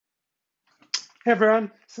Hey everyone,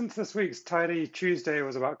 since this week's Tidy Tuesday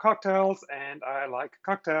was about cocktails and I like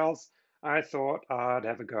cocktails, I thought I'd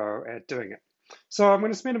have a go at doing it. So I'm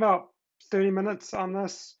going to spend about 30 minutes on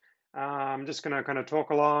this. I'm just going to kind of talk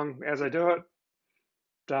along as I do it.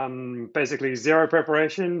 Done basically zero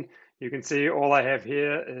preparation. You can see all I have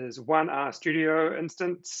here is one RStudio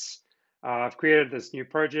instance. I've created this new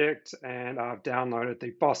project and I've downloaded the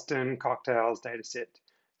Boston Cocktails dataset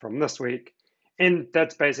from this week. And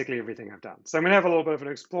that's basically everything I've done. So I'm going to have a little bit of an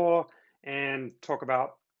explore and talk it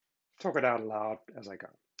out loud as I go.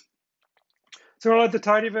 So I like the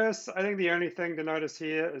tidyverse. I think the only thing to notice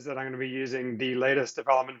here is that I'm going to be using the latest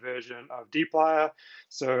development version of dplyr.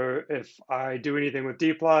 So if I do anything with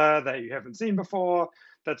dplyr that you haven't seen before,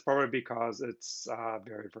 that's probably because it's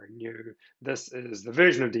very, very new. This is the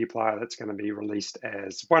version of dplyr that's going to be released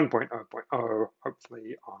as 1.0.0,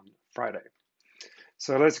 hopefully on Friday.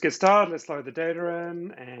 So let's get started. Let's load the data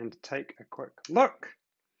in and take a quick look.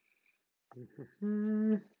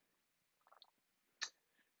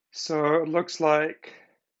 So it looks like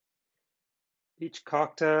each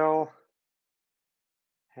cocktail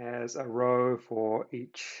has a row for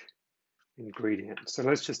each ingredient. So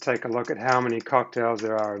let's just take a look at how many cocktails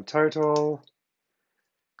there are in total.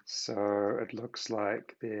 So it looks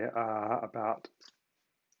like there are about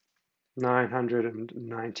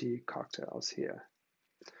 990 cocktails here.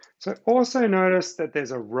 So also notice that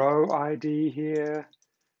there's a row ID here.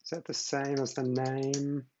 Is that the same as the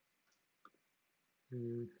name?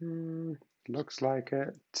 Looks like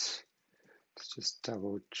it. Let's just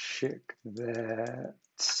double check that.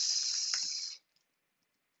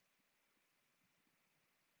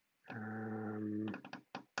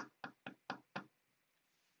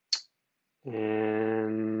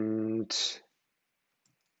 And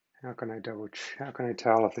how can I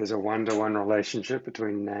tell if there's a one-to-one relationship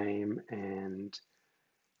between name and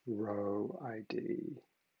row ID?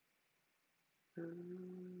 I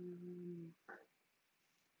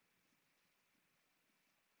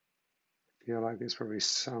feel like there's probably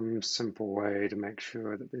some simple way to make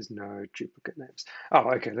sure that there's no duplicate names.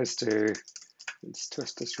 Oh, okay, let's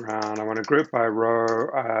twist this around. I want to group by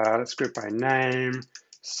row. Let's group by name,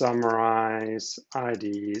 summarize,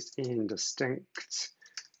 IDs in distinct,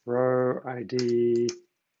 row ID,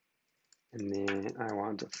 and then I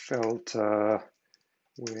want to filter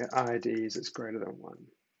where IDs is greater than 1.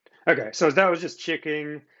 Okay, so that was just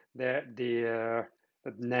checking that the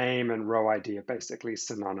name and row ID are basically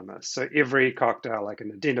synonymous. So every cocktail I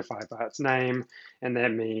can identify by its name, and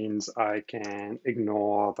that means I can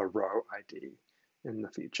ignore the row ID in the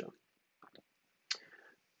future.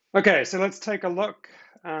 Okay, so let's take a look.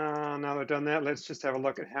 Now that I've done that, let's just have a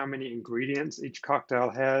look at how many ingredients each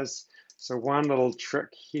cocktail has. So one little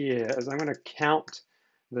trick here is I'm going to count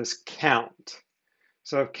this count.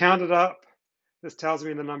 So I've counted up. This tells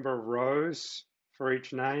me the number of rows for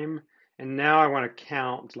each name. And now I want to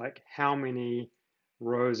count like how many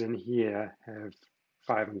rows in here have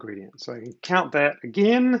 5 ingredients. So I can count that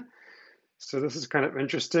again. So this is kind of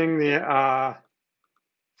interesting. There are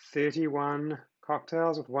 31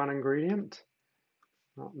 cocktails with 1 ingredient.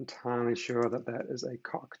 Not entirely sure that that is a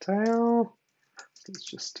cocktail. Let's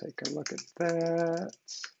just take a look at that.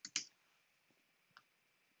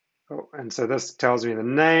 Oh, and so this tells me the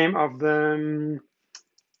name of them.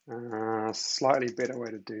 Slightly better way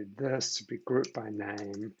to do this would be group by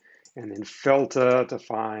name and then filter to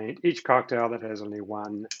find each cocktail that has only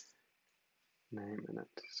 1 name in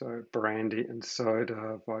it. So brandy and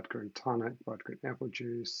soda, vodka and tonic, vodka and apple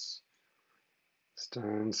juice,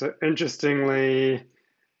 stone. So interestingly,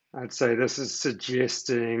 I'd say this is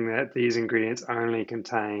suggesting that these ingredients only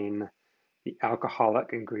contain the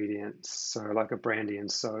alcoholic ingredients, so like a brandy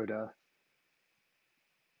and soda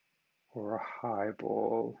or a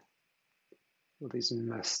highball. Well, these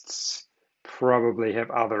mists probably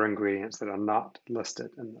have other ingredients that are not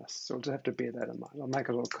listed in this, so we'll just have to bear that in mind. I'll make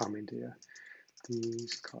a little comment here.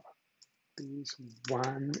 These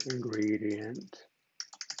 1 ingredient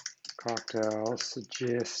cocktails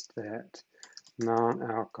suggest that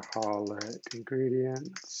non-alcoholic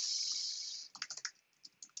ingredients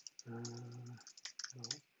and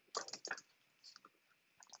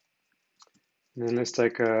then let's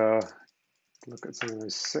take a look at some of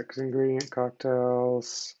those 6 ingredient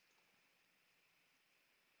cocktails.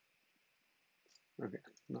 Okay,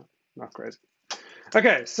 not crazy.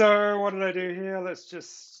 Okay, so what did I do here? I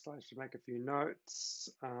should make a few notes.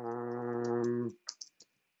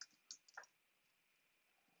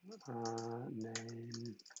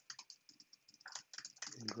 Name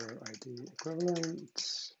and row ID equivalent.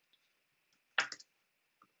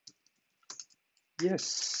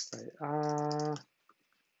 Yes, they are.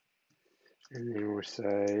 And then we'll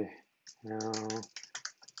say how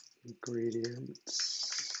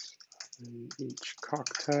ingredients in each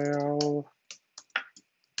cocktail.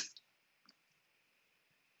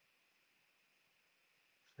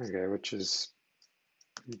 Okay, which is,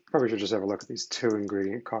 probably should just have a look at these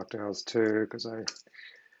 2-ingredient cocktails too, because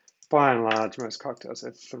by and large, most cocktails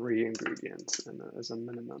have 3 ingredients in it as a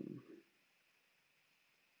minimum.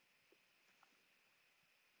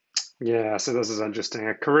 Yeah, so this is interesting.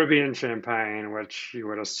 A Caribbean champagne, which you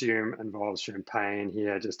would assume involves champagne,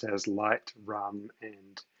 here just has light rum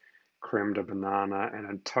and creme de banana, and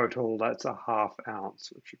in total that's a ½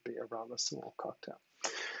 ounce, which would be a rather small cocktail.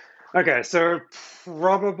 Okay, so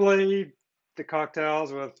probably the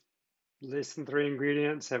cocktails with less than 3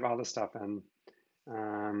 ingredients have other stuff in.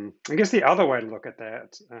 I guess the other way to look at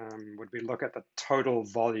that would be look at the total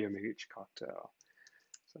volume of each cocktail.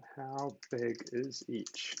 So how big is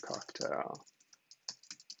each cocktail?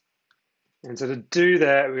 And so to do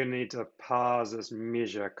that, we need to parse this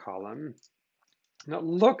measure column. And it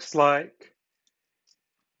looks like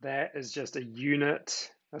that is just a unit,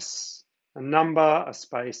 a number, a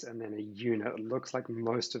space, and then a unit. It looks like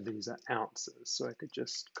most of these are ounces. So I could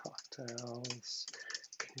just cocktails,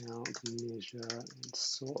 count, measure, and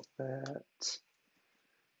sort that.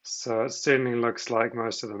 So it certainly looks like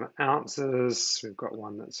most of them are ounces. We've got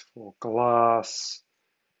one that's for glass,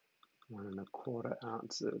 1¼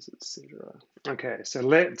 ounces, etc. Okay, so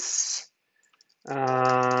let's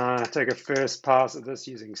take a first pass at this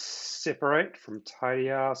using separate from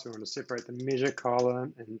tidyr. So we want to separate the measure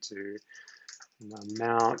column into an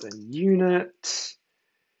amount and unit.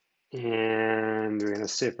 And we're going to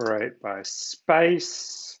separate by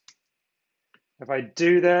space. If I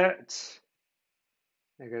do that,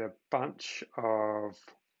 I get a bunch of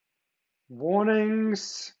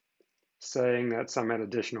warnings saying that some had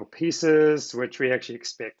additional pieces, which we actually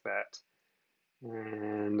expect that.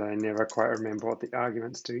 And I never quite remember what the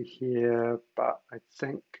arguments do here, but I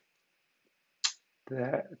think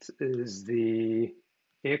that is the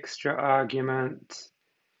extra argument,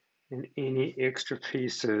 and any extra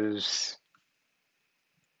pieces,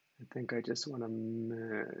 I think I just want to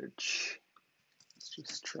merge. Let's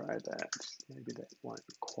just try that. Maybe that won't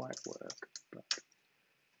quite work, but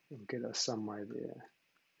we'll get us somewhere there.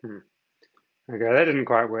 Okay, that didn't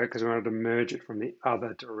quite work because we wanted to merge it from the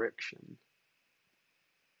other direction.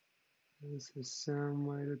 Is there some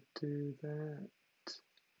way to do that?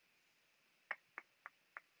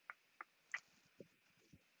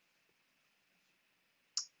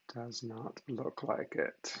 Does not look like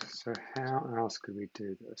it. So how else could we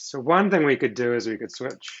do this? So one thing we could do is we could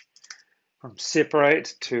switch from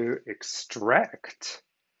separate to extract.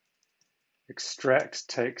 Extract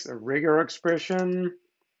takes a regular expression.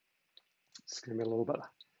 It's going to be a little bit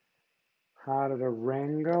harder to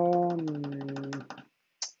wrangle.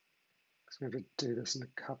 I'm going to do this in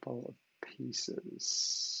a couple of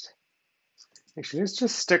pieces. Actually, let's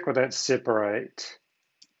just stick with that separate.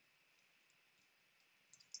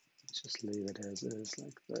 Let's just leave it as is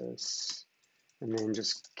like this. And then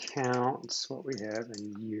just count what we have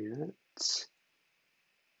in units.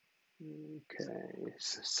 Okay,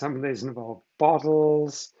 so some of these involve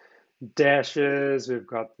bottles, dashes. We've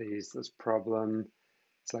got this problem.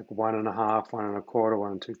 It's like 1½, 1¼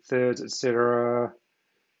 1⅔, etc.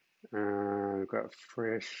 We've got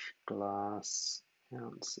fresh glass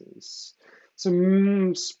ounces.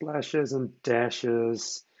 Some splashes and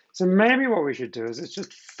dashes. So maybe what we should do is let's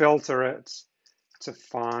just filter it to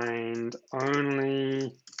find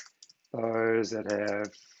only those that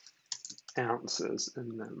have ounces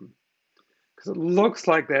in them. Because it looks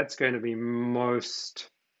like that's going to be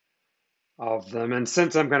most of them. And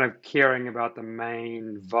since I'm kind of caring about the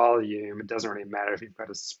main volume, it doesn't really matter if you've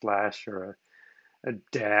got a splash or a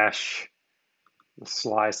dash. A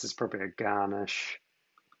slice is probably a garnish.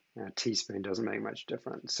 A teaspoon doesn't make much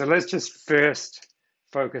difference. So let's just first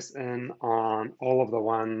focus in on all of the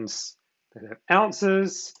ones that have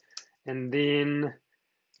ounces, and then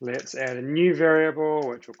let's add a new variable,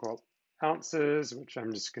 which we'll call ounces, which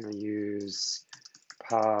I'm just going to use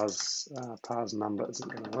parse. Parse number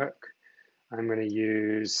isn't going to work. I'm going to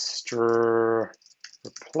use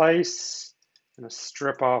replace. I'm going to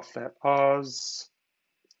strip off that Oz.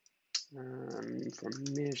 From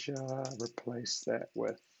measure, replace that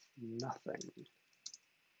with nothing.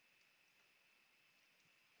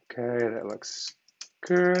 Okay, that looks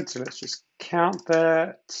good. So let's just count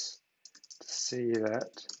that to see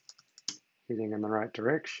that heading in the right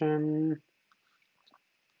direction.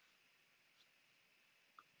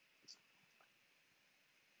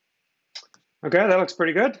 Okay, that looks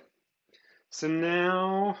pretty good. So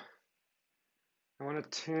now I want to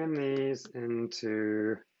turn these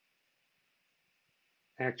into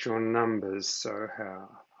actual numbers. So how?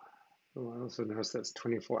 Oh, I also noticed that's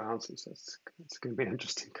 24 ounces. That's going to be an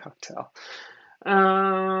interesting cocktail.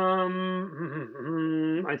 I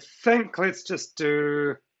think let's just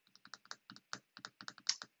do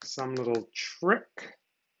some little trick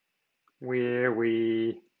where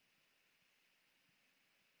we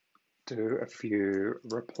do a few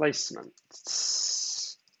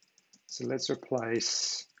replacements. So let's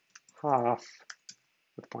replace half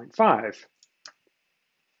with 0.5.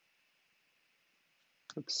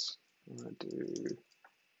 Oops, I'm going to do,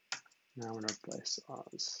 now I'm going to replace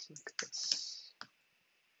ours like this.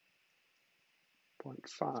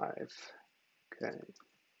 0.5, okay.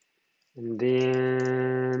 And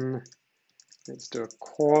then let's do a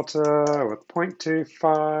quarter with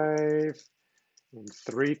 0.25 and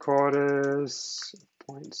 3/4,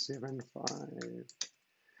 0.75.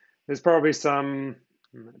 There's probably some,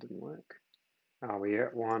 that didn't work. Oh, we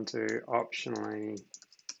want to optionally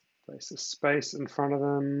place a space in front of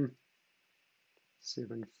them.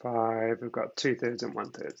 7/5, we've got 2/3 and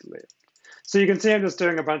 1/3 left. So you can see I'm just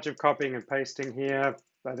doing a bunch of copying and pasting here.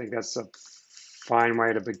 I think that's a fine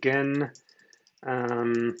way to begin.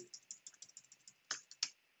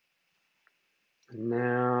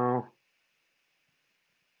 Now,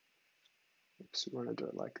 oops, we want to do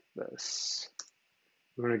it like this.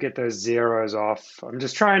 We want to get those zeros off. I'm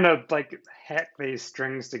just trying to like hack these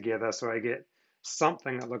strings together so I get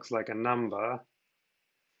something that looks like a number.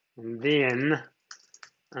 And then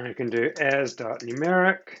I can do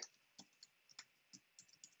as.numeric.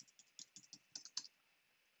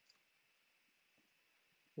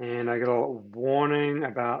 And I get a little warning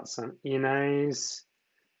about some NAs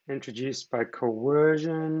introduced by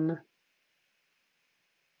coercion. I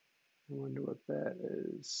wonder what that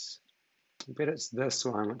is. I bet it's this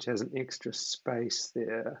one, which has an extra space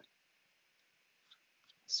there.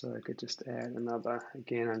 So I could just add another.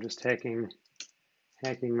 Again, I'm just hacking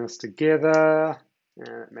this together, and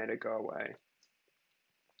it made it go away.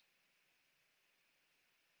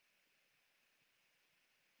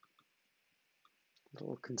 A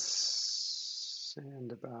little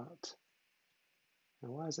concerned about, now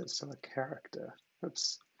why is it still a character?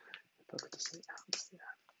 Oops, I forgot to say ounce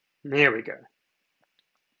there. There we go.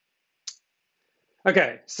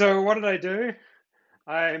 Okay, so what did I do?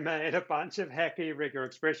 I made a bunch of hacky regular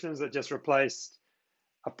expressions that just replaced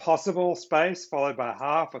a possible space followed by a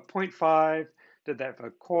half with 0.5. Did that for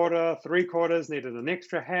a quarter, 3/4 needed an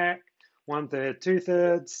extra hack, 1/3,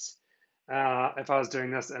 2/3. If I was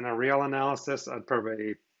doing this in a real analysis, I'd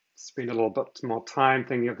probably spend a little bit more time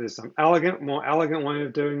thinking if there's some more elegant way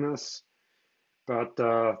of doing this. But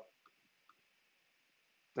then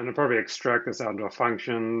I'd probably extract this out into a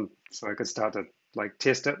function so I could start to like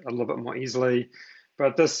test it a little bit more easily.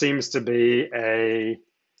 But this seems to be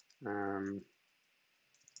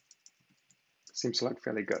seems to look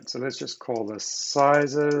fairly good. So let's just call this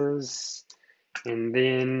sizes, and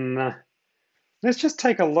then let's just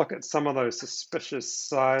take a look at some of those suspicious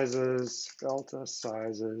sizes, filter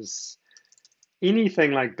sizes.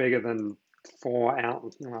 Anything like bigger than 4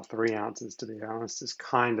 ounces, well, 3 ounces to be honest, is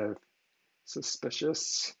kind of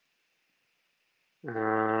suspicious.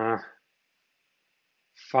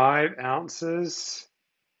 5 ounces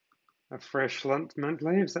of fresh mint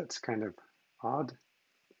leaves, that's kind of odd.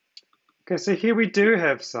 Okay, so here we do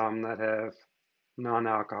have some that have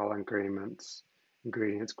non-alcohol ingredients.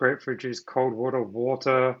 Grapefruit juice, cold water,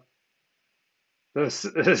 water. This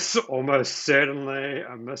is almost certainly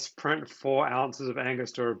a misprint. 4 ounces of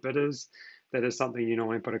Angostura bitters. That is something you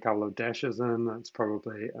normally put a couple of dashes in. That's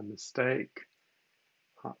probably a mistake.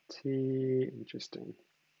 Hot tea, interesting.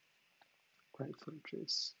 Grapefruit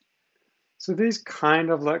juice. So these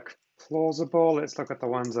kind of look plausible. Let's look at the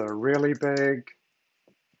ones that are really big.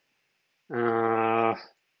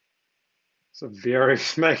 So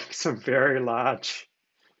making some very large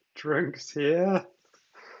drinks here.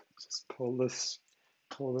 Just pull this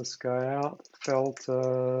guy out.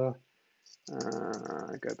 Filter.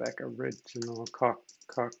 Go back. Original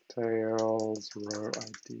cocktails. Row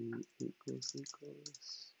ID equals.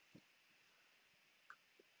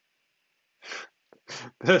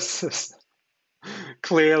 This is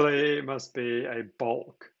clearly must be a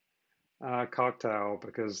bulk cocktail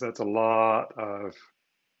because that's a lot of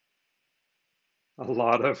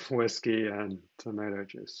whiskey and tomato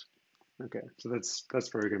juice. Okay, so that's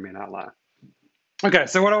probably going to be an outlier. Okay,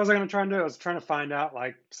 so what I was going to try and do, I was trying to find out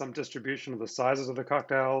like some distribution of the sizes of the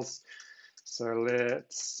cocktails. So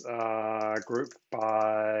let's group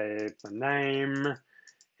by the name,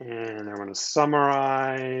 and I want to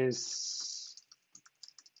summarize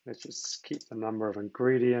Let's just keep the number of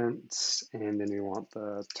ingredients, and then we want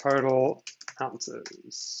the total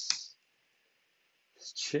ounces.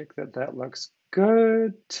 Let's check that that looks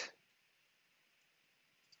good.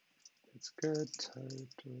 It's good.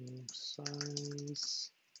 Total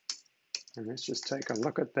size. And let's just take a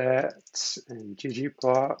look at that and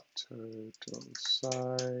ggplot, total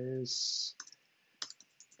size.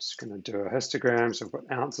 Just going to do a histogram, so we'll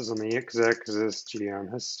put ounces on the x-axis, G on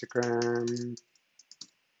histogram.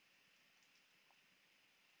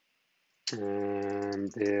 And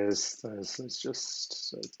there's those, let's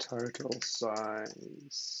just, so total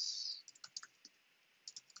size,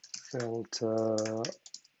 filter.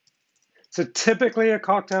 So typically a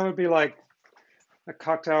cocktail would be like, a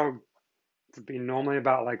cocktail would be normally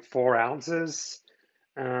about like 4 ounces.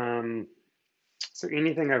 So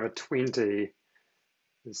anything over 20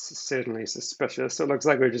 is certainly suspicious. So it looks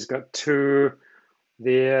like we've just got 2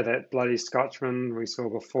 there, that Bloody Scotchman we saw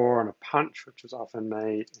before, and a punch, which is often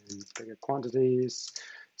made in bigger quantities.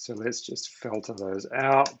 So let's just filter those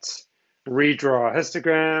out. Redraw a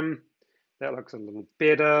histogram. That looks a little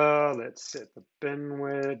better. Let's set the bin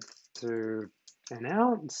width to 1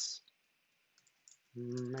 ounce.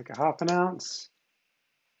 Make it 1/2 ounce.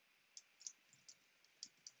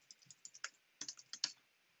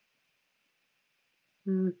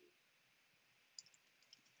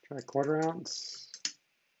 Try 1/4 ounce.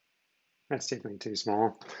 That's definitely too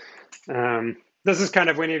small. This is kind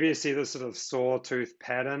of whenever you see this sort of sawtooth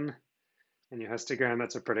pattern in your histogram,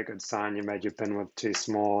 that's a pretty good sign you made your bin width too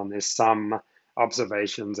small, and there's some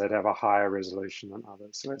observations that have a higher resolution than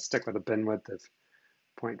others. So let's stick with a bin width of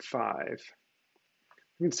 0.5.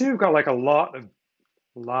 You can see we've got like a lot of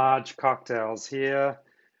large cocktails here.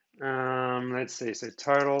 Let's see, so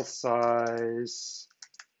total size,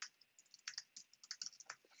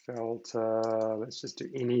 filter, let's just do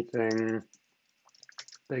anything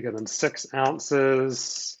bigger than 6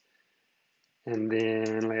 ounces. And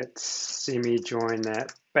then let's semi-join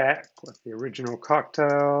that back with the original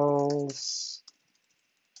cocktails.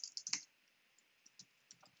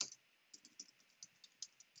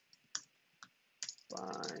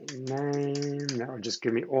 By name, that will just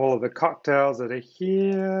give me all of the cocktails that are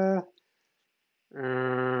here.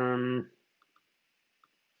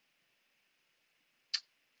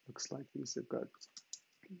 Looks like these have got,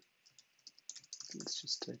 let's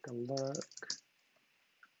just take a look.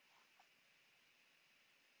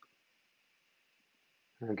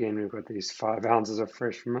 Again, we've got these 5 ounces of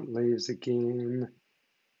fresh mint leaves again.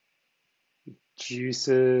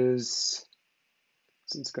 Juices.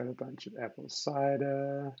 It's got a bunch of apple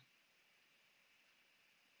cider.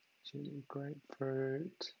 Gin and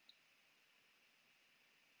grapefruit.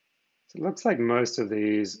 So it looks like most of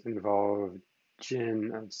these involve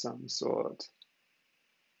gin of some sort.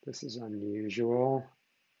 This is unusual.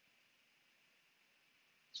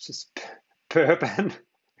 It's just bourbon,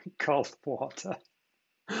 cold water.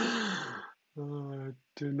 I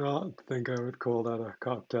do not think I would call that a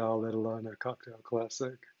cocktail, let alone a cocktail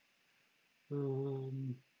classic.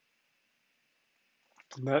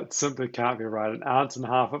 That simply can't be right. 1.5 ounces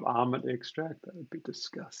of almond extract, that would be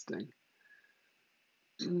disgusting.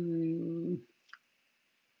 1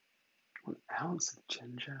 ounce of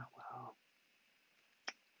ginger, wow.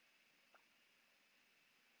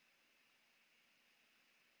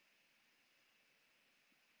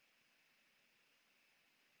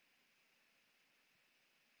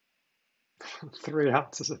 Three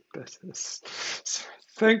ounces of bitters. So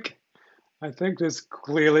I think there's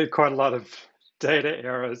clearly quite a lot of data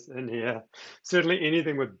errors in here. Certainly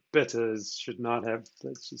anything with bitters should not have,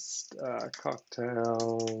 let's just,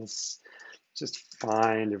 cocktails, just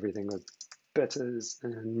find everything with bitters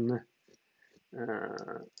in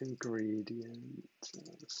ingredient,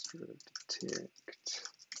 detect,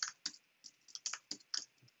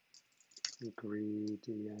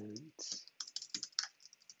 ingredient,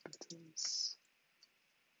 bitters.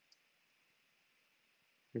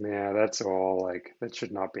 Yeah, that's all like, that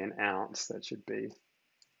should not be 1 ounce, that should be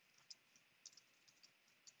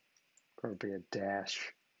probably a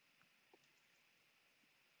dash.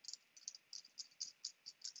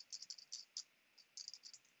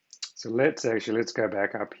 So let's go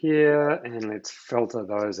back up here and let's filter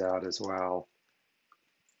those out as well.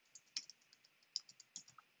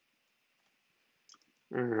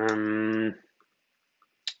 Let's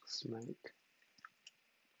make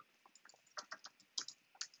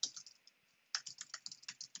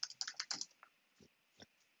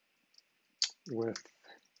with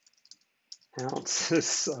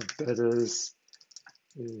ounces of bitters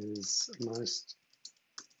is most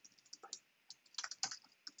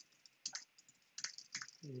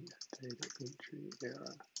Data entry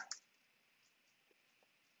error.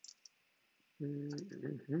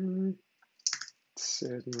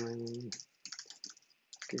 Certainly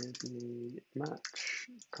give me much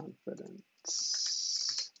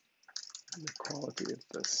confidence in the quality of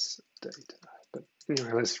this data. But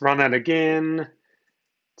anyway, let's run that again.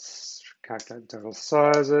 Let's calculate total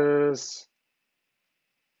sizes.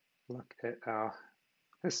 Look at our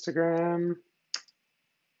histogram.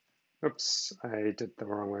 Oops, I did the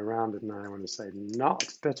wrong way around, didn't I? I want to say not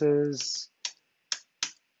bitters.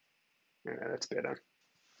 Yeah, that's better.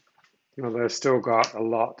 Although I've still got a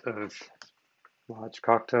lot of large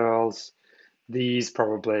cocktails. These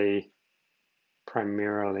probably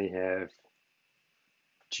primarily have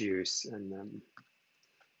juice in them. I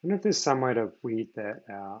wonder if there's some way to weed that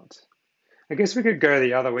out. I guess we could go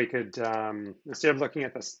the other. We could, instead of looking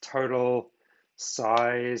at this total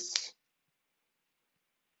size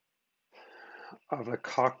of a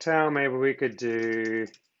cocktail, maybe we could group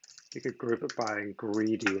it by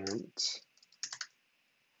ingredient.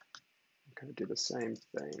 Kind of do the same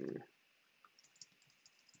thing.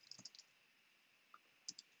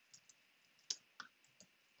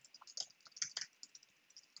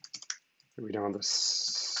 We don't want the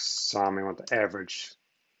sum, we want the average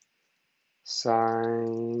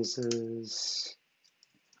sizes.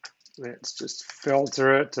 Let's just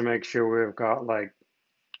filter it to make sure we've got like,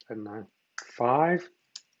 I don't know, 5.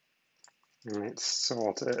 And let's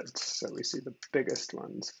sort it so we see the biggest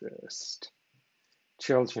ones first.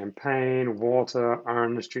 Chilled champagne, water,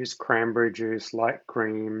 orange juice, cranberry juice, light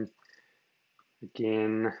cream.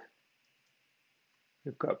 Again,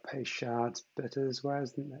 we've got Peychaud's bitters. Why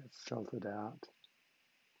isn't that filtered out?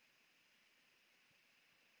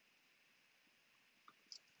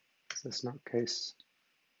 Is this not case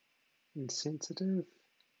insensitive?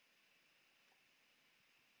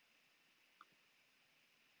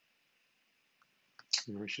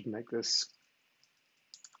 And we should make this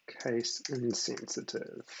case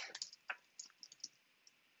insensitive.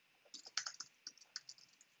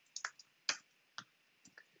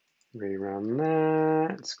 Rerun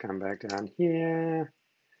that. Let's come back down here.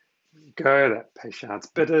 Go. That Peychaud's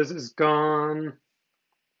bitters is gone.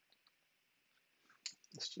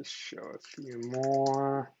 Let's just show a few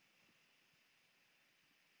more.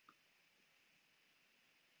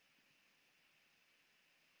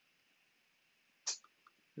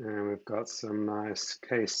 And we've got some nice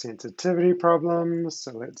case sensitivity problems.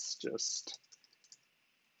 So let's just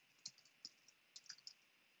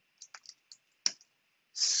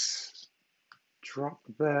drop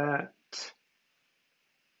that.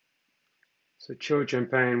 So chilled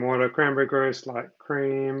champagne, water, cranberry juice, light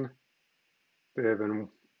cream, bourbon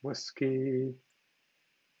whiskey,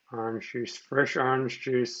 orange juice, fresh orange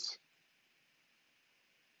juice.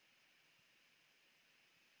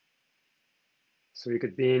 So we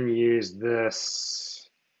could then use this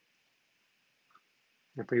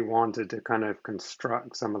if we wanted to kind of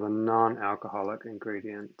construct some of the non-alcoholic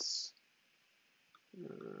ingredients.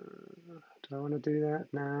 Do I want to do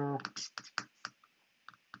that now?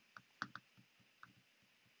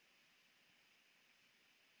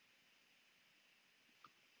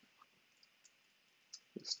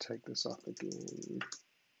 Let's take this off again.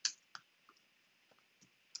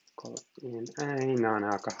 Call it NA,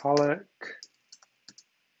 non-alcoholic.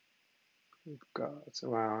 We've got,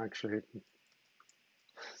 well, actually,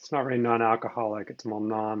 it's not really non-alcoholic, it's more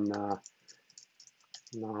non-spirit.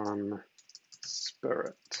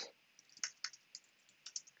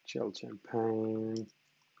 Chilled champagne,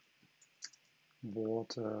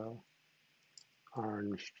 water,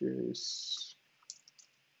 orange juice,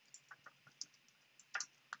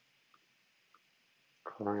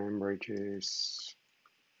 cranberry juice,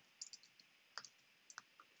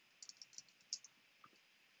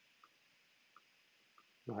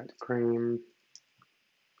 light cream,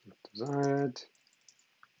 if desired,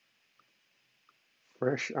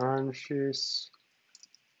 fresh orange juice,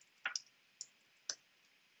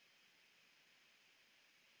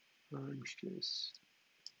 orange juice.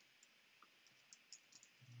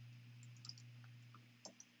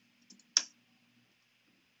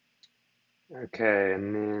 Okay,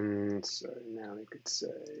 and then, so now we could say,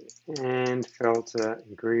 and filter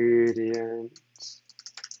ingredients,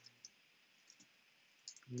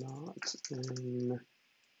 not in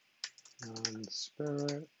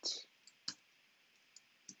non-spirit.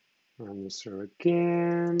 Run this through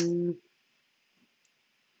again.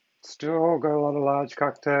 Still got a lot of large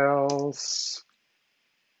cocktails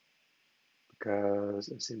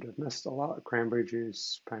because I seem to have missed a lot. Cranberry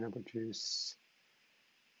juice, pineapple juice.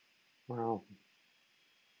 Well,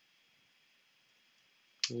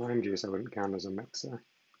 lime juice I wouldn't count as a mixer.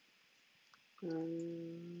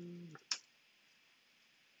 Look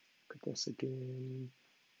at this again.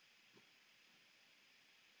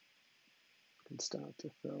 Can start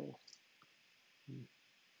to fill.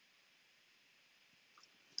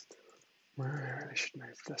 I really should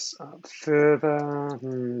move this up further.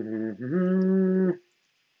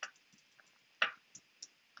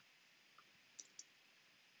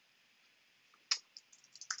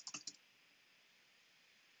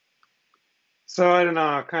 So I don't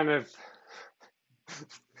know,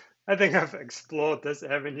 I think I've explored this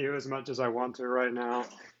avenue as much as I want to right now.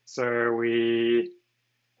 So we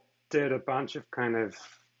did a bunch of kind of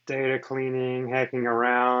data cleaning, hacking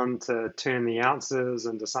around to turn the ounces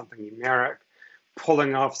into something numeric,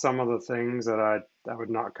 pulling off some of the things that I would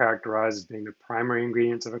not characterize as being the primary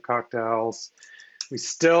ingredients of a cocktails. We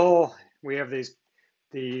have these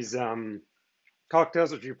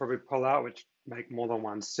cocktails which you probably pull out, which make more than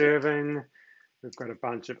one serving. We've got a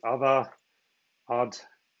bunch of other odd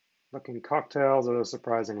looking cocktails that are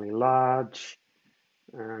surprisingly large.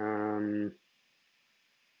 We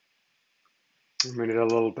did a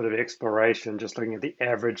little bit of exploration, just looking at the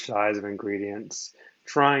average size of ingredients,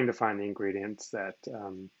 trying to find the ingredients that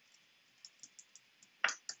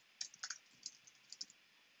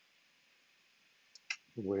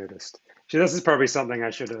weirdest. Actually, this is probably something I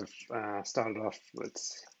should have started off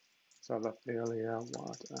earlier.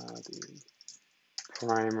 What are the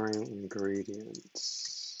primary ingredients?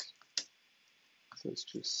 So let's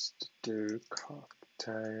just do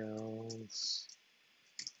cocktails,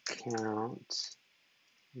 count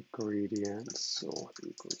ingredients, or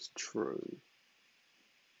equals true.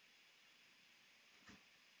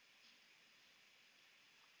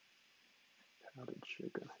 Powdered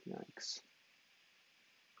sugar, yikes.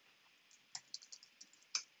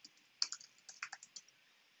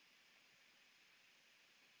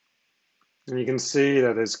 And you can see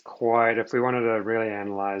that there's quite, if we wanted to really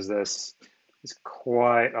analyze this, there's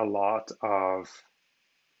quite a lot of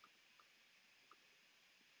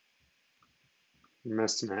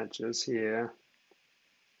mismatches here.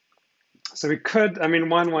 So we could,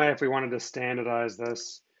 one way if we wanted to standardize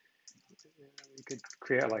this, we could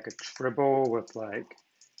create like a tribble with like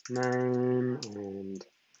name and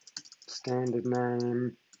standard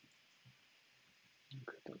name.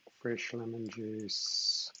 Like fresh lemon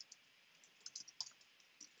juice.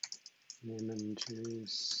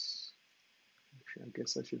 Actually, I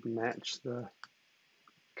guess I should match the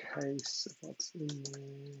case of what's in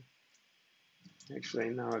there.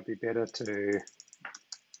 Actually, no, it'd be better to do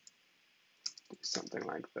something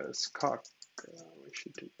like this. We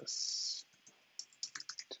should do this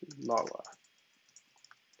to lower.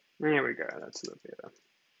 There we go, that's a little better.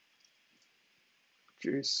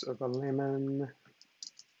 Juice of a lemon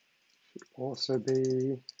should also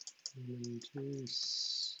be lemon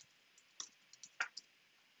juice.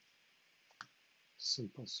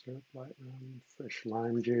 Simple syrup, light rum, fresh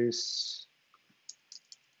lime juice.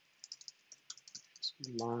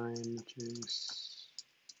 Lime juice.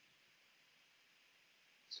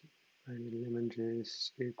 Maybe lemon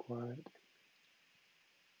juice, egg white.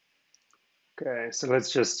 Okay, so let's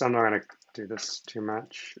just, I'm not going to do this too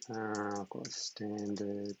much. I'll go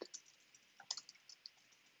standard.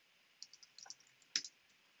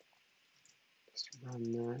 Just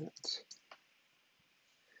run that.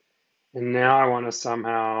 And now I want to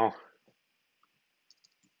somehow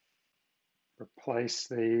replace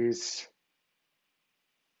these.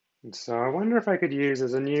 And so I wonder if I could use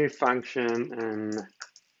as a new function in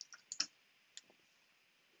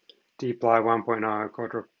dplyr 1.0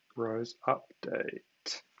 quadruple rows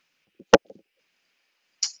update.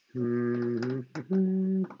 I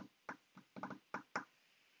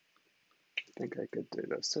think I could do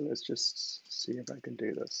this. So let's just see if I can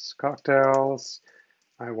do this. Cocktails.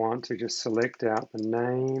 I want to just select out the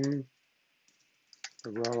name,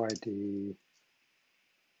 the row ID,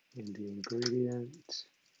 and the ingredient.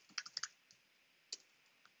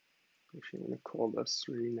 Actually, I'm going to call this,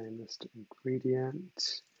 rename this to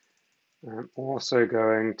ingredient. I'm also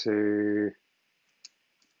going to,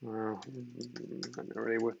 well, I don't know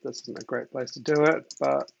really what this isn't a great place to do it,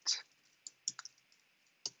 but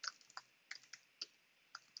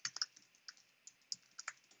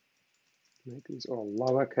make these all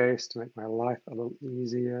lowercase to make my life a little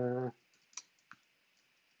easier.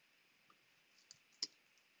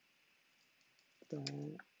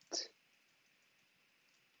 That.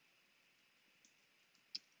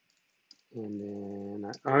 And then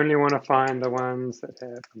I only want to find the ones that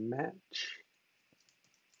have a match.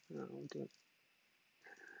 I'll do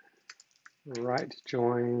right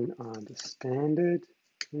join on the standard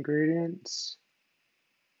ingredients.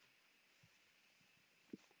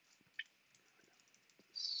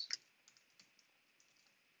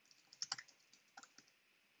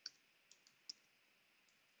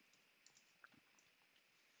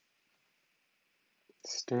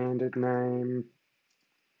 standard name.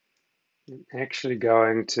 I'm actually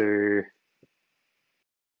going to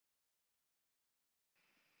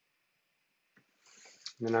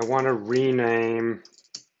then I want to rename.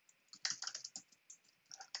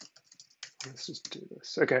 Let's just do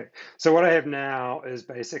this. Okay, so what I have now is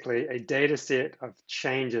basically a data set of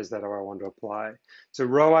changes that I want to apply. So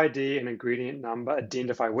row ID and ingredient number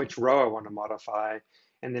identify which row I want to modify,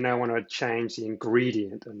 and then I want to change the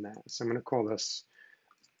ingredient in that. So I'm going to call this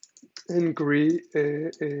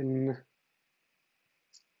ingredient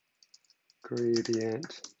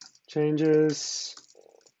changes.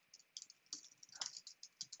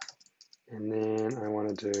 And then I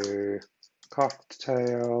want to do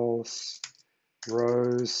cocktails,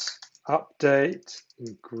 rows, update,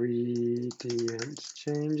 ingredient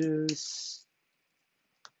changes.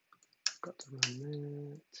 Got to run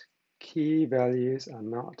that. Key values are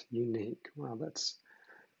not unique. Well, that's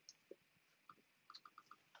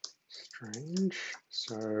strange.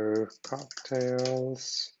 So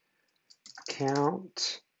cocktails,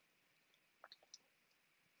 count,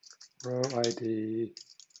 row ID,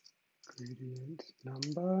 ingredient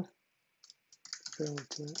number,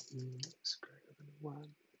 filter is greater than 1.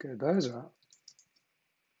 Okay, those are.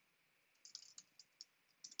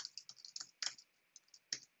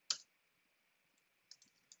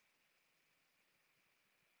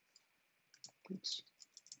 Oops.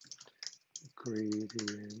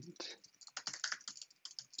 Ingredient.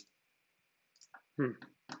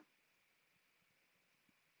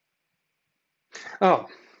 Oh,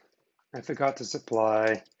 I forgot to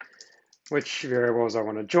supply which variables I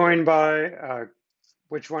want to join by,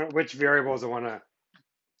 which variables I want to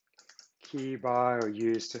key by or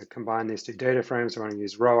use to combine these two data frames. I want to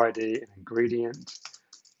use row ID and ingredient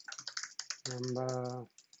number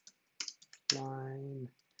line.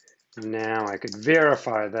 Now I could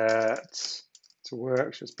verify that it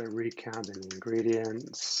works just by recounting the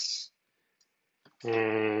ingredients.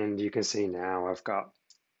 And you can see now I've got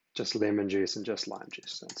just lemon juice and just lime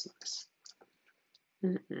juice. That's nice.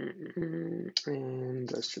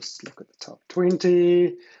 And let's just look at the top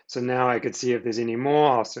 20. So now I could see if there's any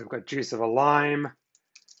more. So we've got juice of a lime.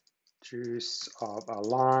 Juice of a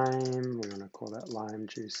lime. We're going to call that lime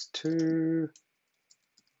juice 2.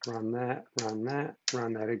 Run that, run that,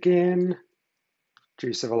 run that again.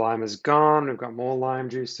 Juice of a lime is gone. We've got more lime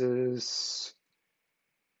juices.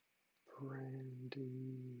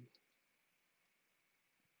 Brandy.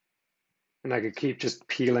 And I could keep just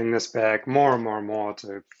peeling this back more and more and more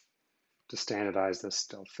to standardize this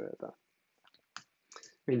still further.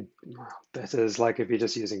 I mean, bitters, like if you're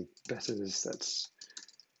just using bitters, that's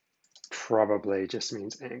probably just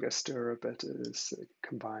means Angostura bitters. So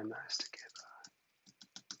combine those together.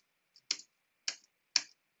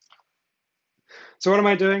 So what am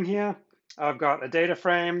I doing here? I've got a data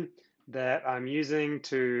frame that I'm using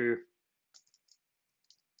to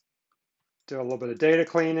do a little bit of data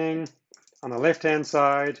cleaning. On the left-hand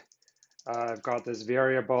side, I've got this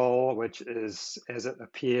variable, which is as it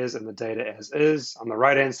appears in the data as is. On the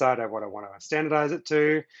right-hand side, I have what I want to standardize it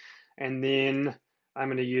to. And then I'm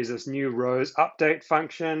going to use this new rows update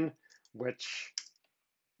function, which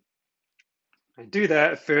I do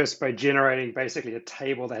that first by generating basically a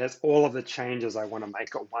table that has all of the changes I want to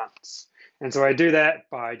make at once. And so I do that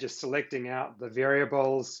by just selecting out the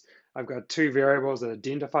variables. I've got two variables that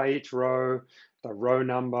identify each row, the row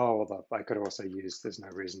number, or I could also use, there's no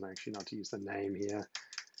reason actually not to use the name here.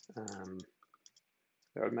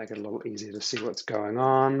 That would make it a little easier to see what's going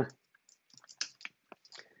on.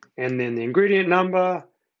 And then the ingredient number,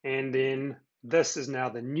 and then this is now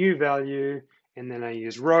the new value, and then I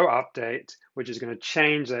use row update, which is going to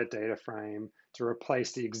change that data frame to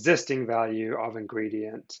replace the existing value of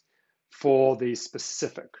ingredient for these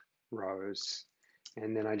specific rows.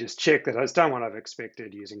 And then I just check that it's done what I've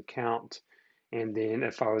expected using count. And then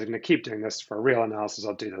if I was going to keep doing this for real analysis,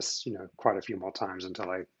 I'll do this, quite a few more times until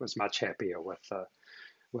I was much happier with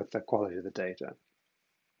the quality of the data.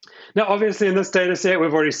 Now, obviously, in this data set,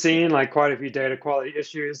 we've already seen like quite a few data quality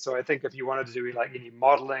issues. So I think if you wanted to do like any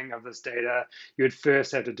modeling of this data, you would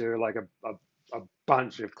first have to do like a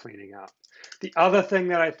bunch of cleaning up. The other thing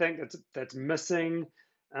that I think that's missing,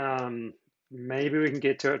 maybe we can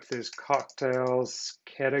get to it, there's cocktails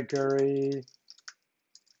category.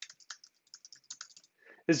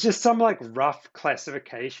 It's just some like rough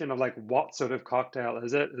classification of like what sort of cocktail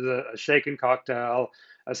is it? Is it a shaken cocktail,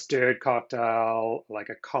 a stirred cocktail, like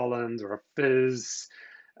a Collins or a fizz?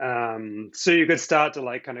 So you could start to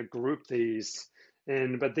like kind of group these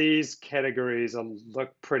in, but these categories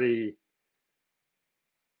look pretty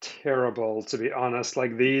terrible, to be honest.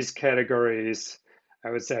 Like these categories,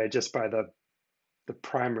 I would say just by the the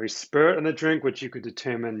primary spirit in the drink, which you could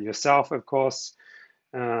determine yourself, of course.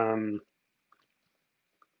 Um,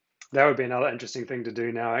 that would be another interesting thing to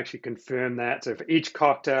do now, actually confirm that. So for each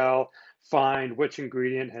cocktail, find which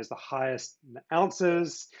ingredient has the highest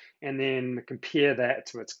ounces and then compare that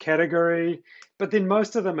to its category. But then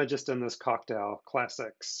most of them are just in this cocktail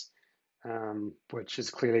classics, which is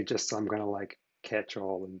clearly just some kind of like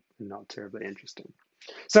catch-all and not terribly interesting.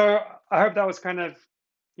 So I hope that was kind of,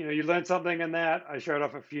 you learned something in that. I showed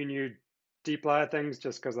off a few new deep layer things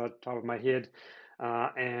just because on top of my head.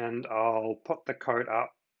 And I'll put the code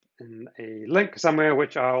up in a link somewhere,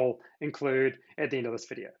 which I'll include at the end of this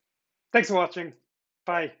video. Thanks for watching.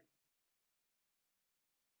 Bye.